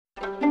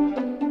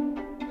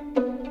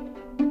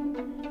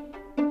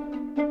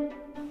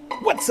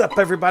What's up,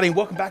 everybody?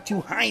 Welcome back to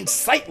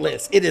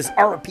Hindsightless. It is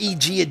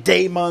RPG a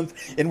Day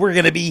month, and we're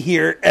going to be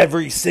here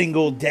every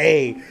single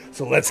day.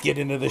 So let's get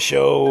into the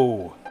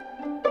show.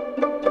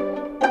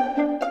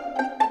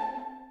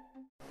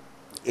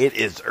 It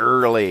is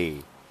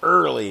early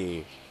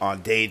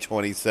on day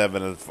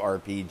 27 of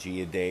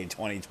RPG a Day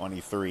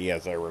 2023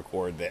 as I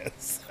record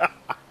this.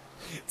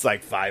 It's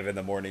like 5 in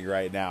the morning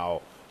right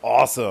now.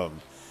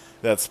 Awesome.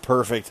 That's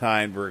perfect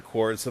time to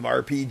record some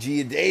RPG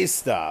a Day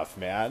stuff,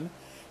 man.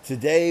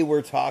 Today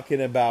we're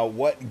talking about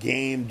what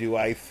game do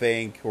I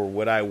think or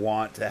would I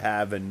want to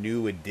have a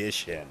new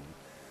edition.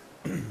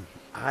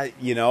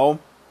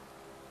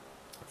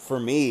 For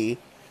me,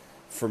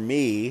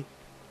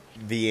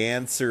 the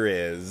answer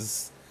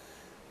is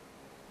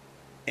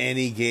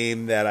any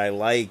game that I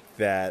like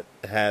that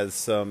has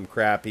some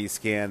crappy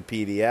scanned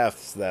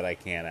PDFs that I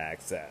can't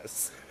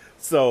access.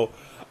 So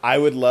I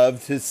would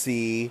love to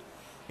see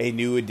a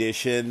new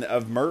edition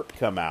of MERP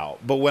come out.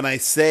 But when I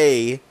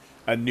say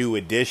a new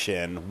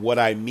edition, what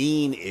I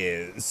mean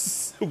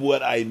is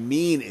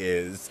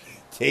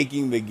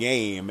taking the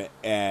game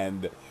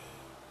and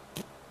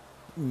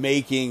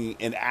making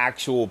an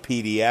actual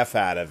PDF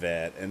out of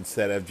it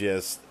instead of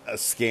just a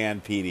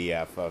scanned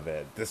PDF of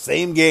it. The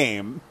same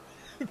game,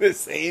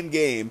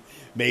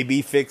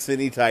 maybe fix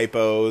any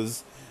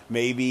typos,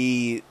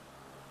 maybe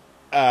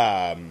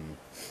yeah,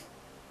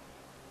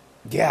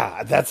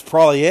 that's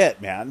probably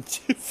it, man.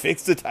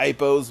 Fix the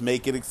typos,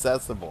 make it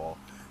accessible.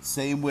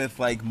 Same with,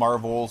 like,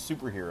 Marvel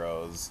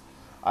superheroes.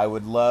 I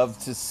would love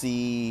to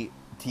see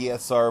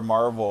TSR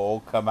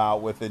Marvel come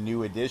out with a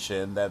new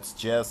edition that's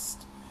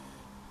just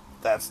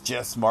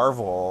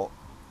Marvel,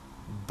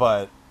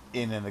 but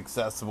in an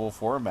accessible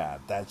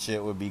format. That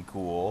shit would be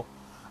cool.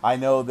 I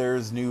know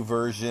there's new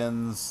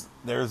versions.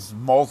 There's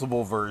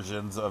multiple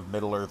versions of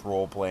Middle-earth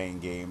role-playing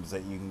games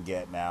that you can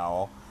get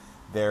now.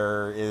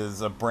 There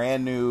is a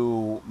brand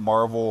new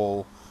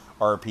Marvel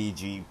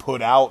RPG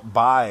put out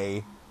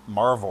by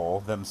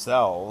Marvel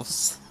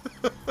themselves.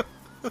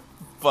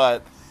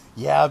 But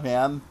yeah,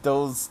 man,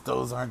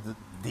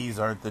 these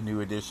aren't the new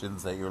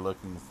editions that you're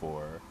looking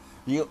for.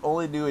 The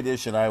only new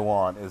edition I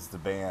want is the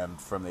band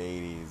from the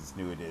 80s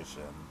new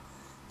edition.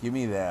 Give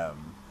me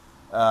them.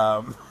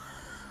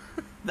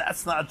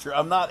 That's not true.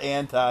 I'm not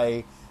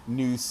anti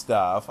new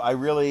stuff. I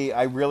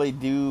really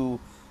do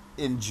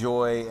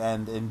enjoyed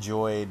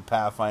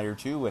Pathfinder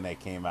 2 when it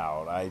came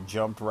out. I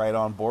jumped right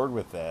on board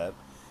with it.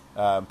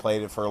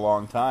 Played it for a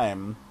long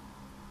time.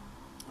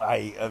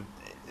 I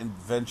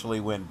eventually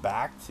went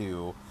back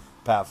to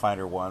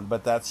Pathfinder 1,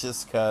 but that's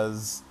just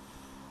because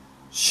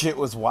shit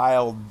was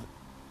wild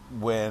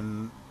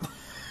when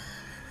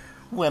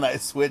I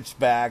switched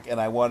back, and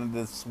I wanted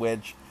to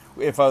switch.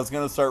 If I was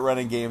going to start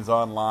running games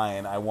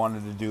online, I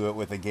wanted to do it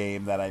with a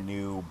game that I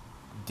knew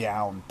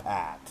down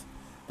pat.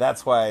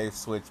 That's why I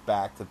switched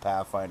back to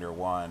Pathfinder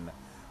 1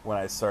 when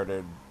I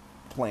started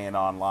playing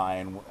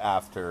online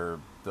after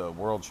the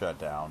world shut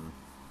down.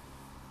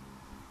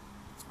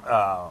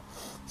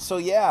 So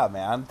yeah,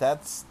 man,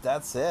 that's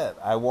it.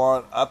 I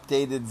want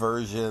updated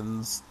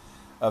versions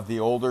of the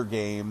older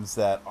games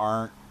that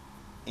aren't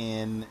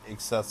in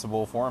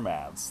accessible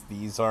formats.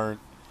 These aren't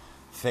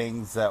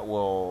things that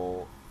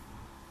will,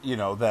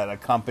 that a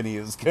company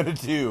is going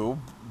to do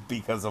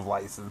because of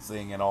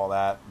licensing and all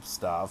that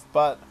stuff.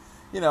 But,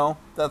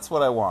 that's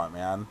what I want,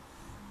 man.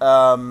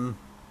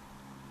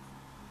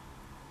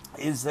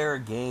 Is there a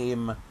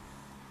game?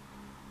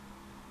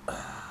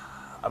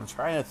 I'm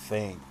trying to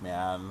think,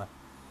 man.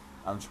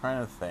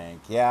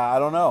 Yeah, I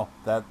don't know.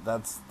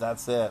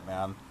 That's it,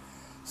 man.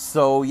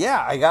 So,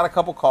 yeah, I got a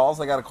couple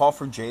calls. I got a call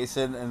from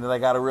Jason, and then I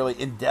got a really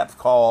in-depth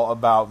call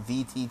about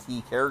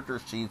VTT character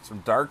sheets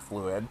from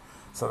Darkfluid.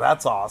 So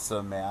that's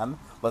awesome, man.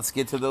 Let's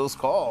get to those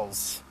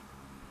calls.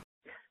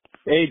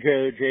 Hey,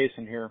 Joe.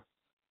 Jason here.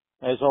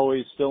 As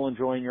always, still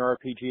enjoying your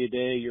RPG a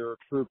Day. You're a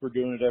trooper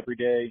doing it every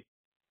day.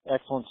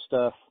 Excellent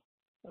stuff.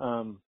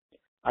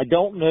 I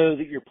don't know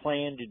that you're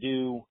planning to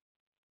do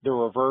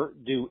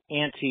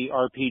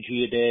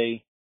anti-RPG a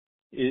Day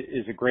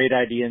is a great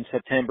idea in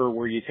September,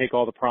 where you take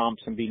all the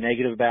prompts and be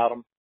negative about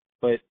them.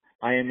 But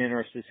I am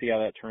interested to see how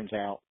that turns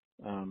out.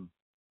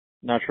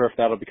 Not sure if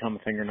that'll become a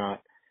thing or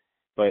not,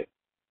 but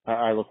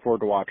I look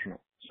forward to watching it.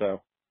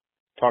 So,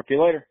 talk to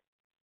you later.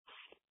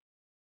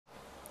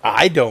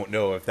 I don't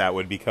know if that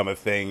would become a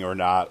thing or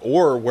not,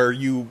 or where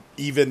you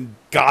even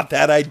got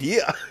that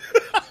idea.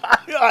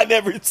 I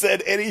never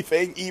said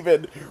anything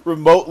even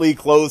remotely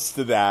close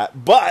to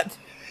that, but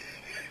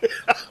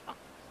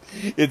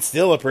it's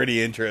still a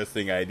pretty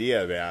interesting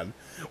idea, man.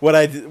 What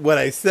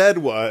I said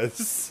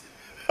was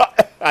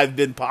I've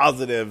been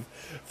positive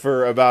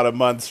for about a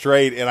month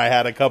straight, and I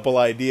had a couple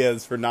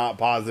ideas for not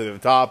positive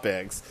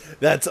topics.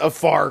 That's a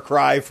far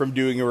cry from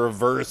doing a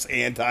reverse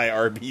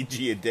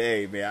anti-RPG a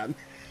Day, man.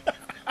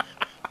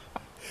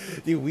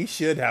 Dude, we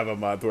should have a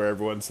month where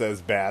everyone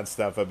says bad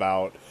stuff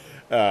about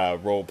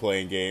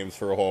role-playing games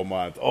for a whole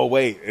month. Oh,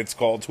 wait, it's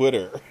called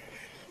Twitter.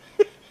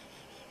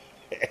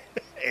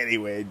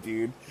 Anyway,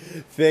 dude,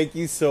 thank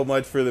you so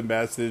much for the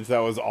message. That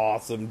was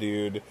awesome,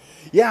 dude.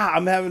 Yeah,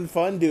 I'm having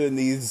fun doing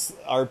these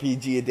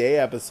RPG a day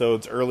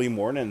episodes early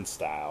morning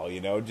style,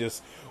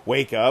 just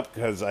wake up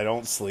because I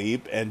don't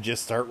sleep and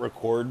just start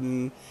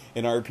recording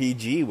an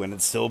RPG when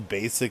it's still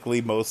basically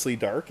mostly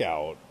dark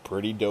out.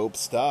 Pretty dope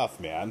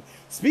stuff, man.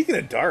 Speaking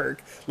of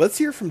dark, let's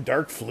hear from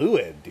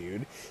Darkfluid,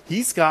 dude.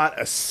 He's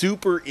got a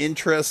super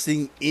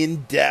interesting,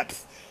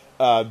 in-depth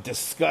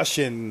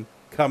discussion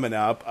coming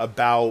up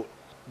about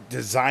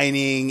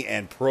designing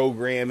and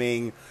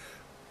programming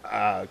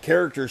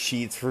character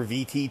sheets for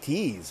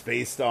VTTs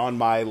based on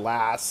my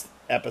last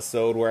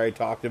episode where I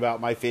talked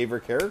about my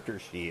favorite character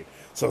sheet.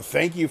 So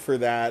thank you for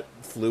that,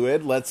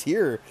 Fluid. Let's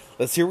hear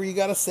what you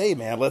got to say,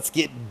 man. Let's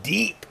get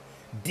deep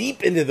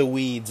into the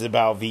weeds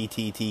about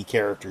VTT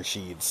character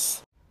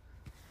sheets.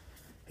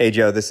 Hey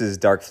Joe, this is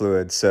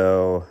Darkfluid.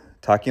 So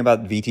talking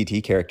about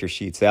VTT character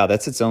sheets, yeah,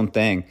 that's its own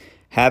thing.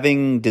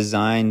 Having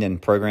designed and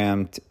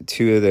programmed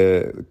 2 of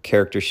the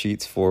character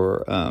sheets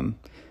for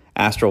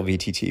Astral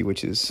VTT,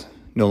 which is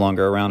no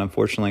longer around,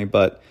 unfortunately,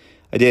 but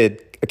I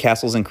did a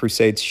Castles and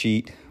Crusades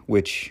sheet,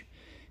 which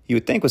you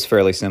would think was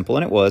fairly simple,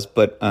 and it was,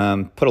 but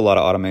put a lot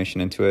of automation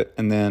into it.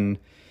 And then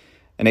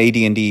an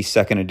AD&D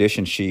second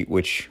edition sheet,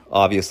 which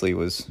obviously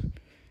was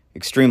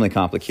extremely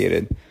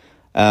complicated.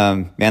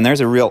 Man, there's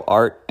a real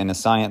art and a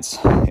science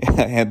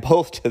in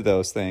both of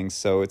those things,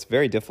 so it's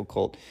very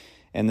difficult.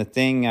 And the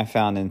thing I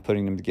found in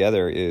putting them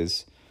together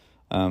is,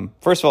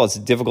 first of all, it's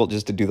difficult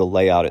just to do the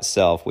layout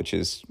itself, which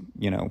is,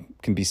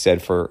 can be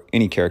said for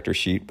any character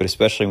sheet, but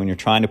especially when you're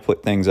trying to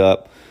put things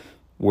up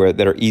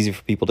that are easy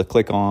for people to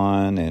click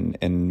on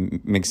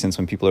and make sense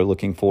when people are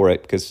looking for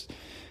it. Because,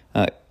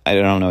 I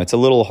don't know, it's a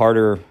little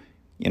harder,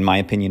 in my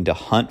opinion, to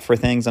hunt for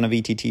things on a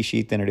VTT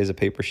sheet than it is a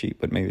paper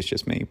sheet, but maybe it's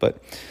just me.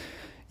 But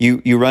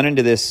you run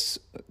into this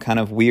kind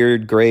of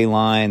weird gray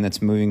line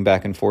that's moving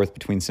back and forth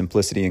between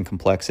simplicity and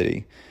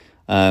complexity.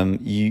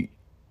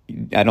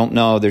 I don't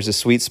know, there's a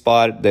sweet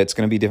spot that's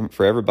going to be different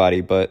for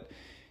everybody, but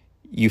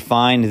you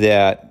find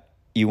that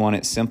you want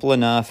it simple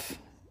enough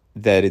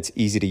that it's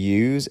easy to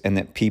use and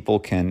that people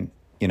can,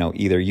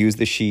 either use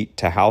the sheet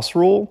to house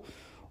rule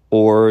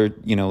or,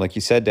 like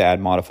you said, to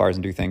add modifiers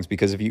and do things.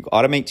 Because if you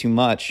automate too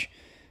much,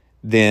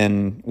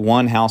 then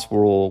one house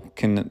rule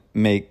can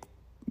make,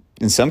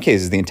 in some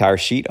cases, the entire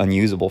sheet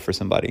unusable for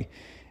somebody.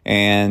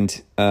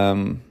 And,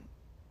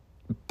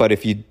 but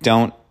if you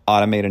don't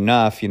automate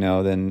enough,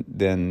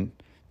 then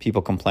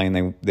people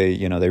complain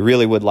they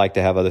really would like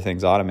to have other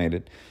things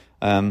automated.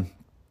 And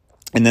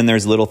then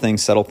there's little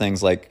things, subtle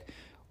things, like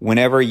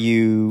whenever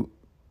you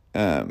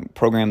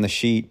program the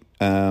sheet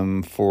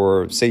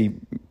for, say,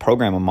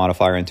 program a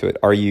modifier into it,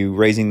 are you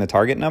raising the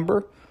target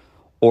number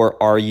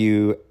or are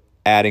you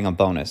adding a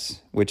bonus?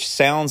 Which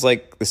sounds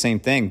like the same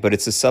thing, but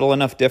it's a subtle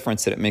enough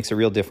difference that it makes a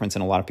real difference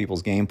in a lot of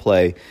people's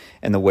gameplay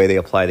and the way they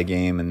apply the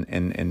game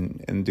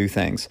and do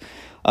things.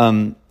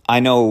 I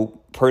know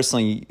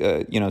personally,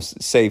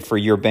 say for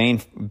your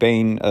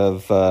bane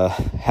of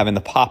having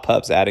the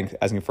pop-ups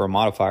asking for a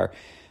modifier,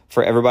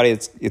 for everybody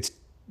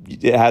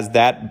it has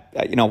that.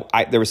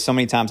 There was so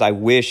many times I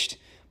wished,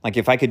 like,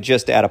 if I could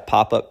just add a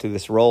pop-up to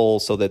this roll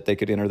so that they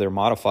could enter their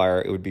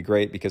modifier, it would be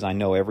great, because I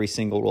know every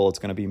single roll that's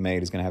going to be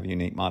made is going to have a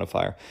unique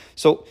modifier.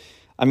 So,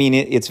 I mean,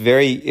 it's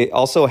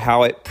also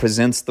how it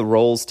presents the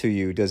rolls to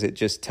you. Does it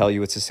just tell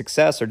you it's a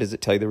success, or does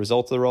it tell you the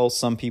result of the roll?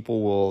 Some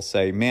people will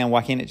say, man,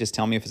 why can't it just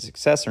tell me if it's a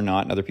success or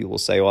not? And other people will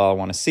say, well, I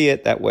want to see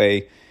it. That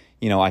way,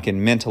 I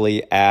can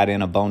mentally add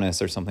in a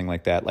bonus or something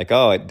like that. Like,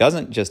 oh, it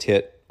doesn't just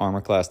hit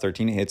armor class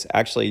 13. It hits,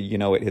 actually,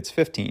 it hits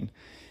 15.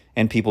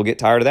 And people get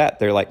tired of that.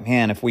 They're like,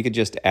 man, if we could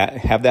just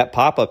have that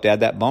pop-up to add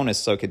that bonus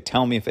so it could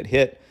tell me if it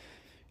hit,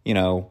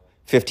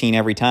 15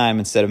 every time,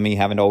 instead of me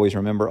having to always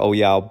remember, oh,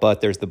 yeah,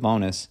 but there's the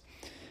bonus.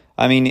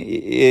 I mean,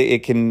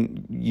 it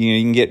can,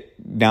 you can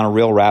get down a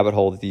real rabbit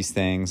hole with these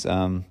things.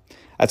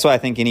 That's why I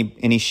think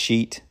any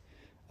sheet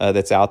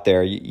that's out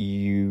there,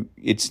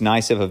 it's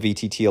nice if a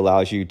VTT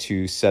allows you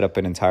to set up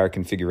an entire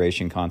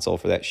configuration console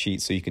for that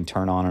sheet so you can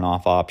turn on and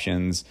off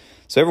options.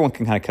 So everyone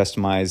can kind of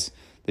customize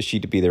the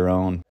sheet to be their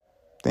own.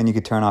 Then you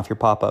could turn off your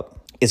pop-up.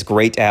 It's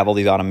great to have all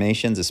these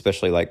automations,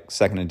 especially like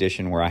second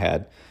edition, where I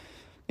had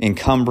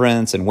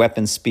encumbrance and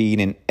weapon speed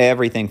and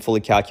everything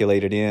fully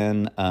calculated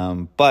in,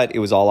 but it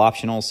was all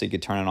optional, so you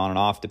could turn it on and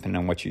off depending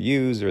on what you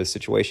use or the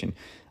situation.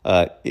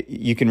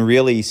 You can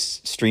really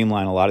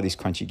streamline a lot of these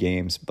crunchy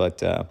games,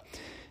 but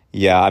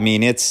yeah, I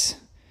mean, it's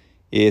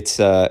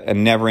a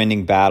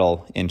never-ending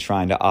battle in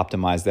trying to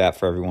optimize that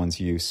for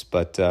everyone's use,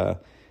 but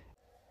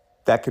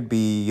that could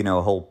be,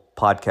 a whole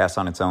podcast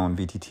on its own,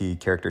 VTT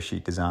character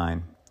sheet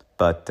design.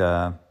 But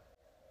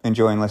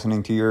enjoying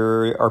listening to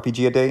your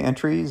RPG a day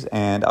entries,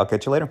 and I'll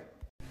catch you later.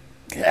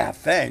 Yeah,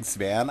 thanks,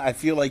 man. I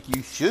feel like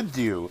you should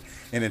do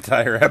an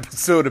entire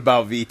episode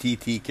about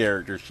VTT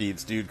character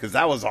sheets, dude, because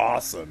that was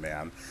awesome,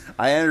 man.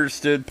 I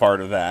understood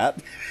part of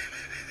that.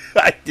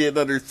 I did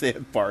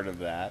understand part of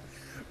that.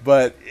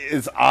 But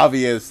it's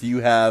obvious you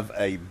have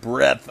a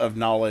breadth of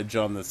knowledge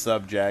on the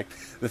subject.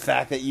 The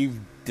fact that you've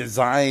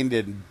designed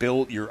and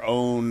built your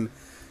own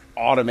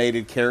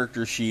automated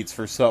character sheets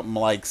for something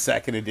like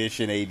second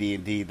edition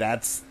AD&D.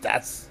 That's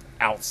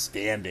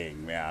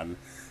outstanding, man.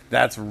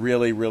 That's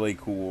really, really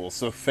cool.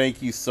 So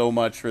thank you so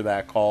much for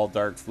that call,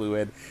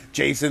 Darkfluid.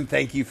 Jason,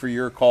 thank you for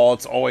your call.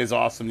 It's always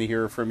awesome to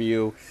hear from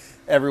you.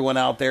 Everyone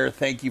out there,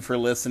 thank you for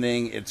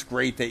listening. It's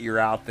great that you're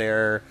out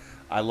there.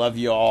 I love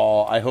you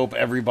all. I hope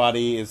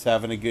everybody is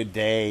having a good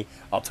day.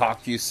 I'll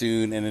talk to you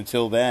soon. And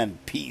until then,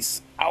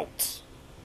 peace out.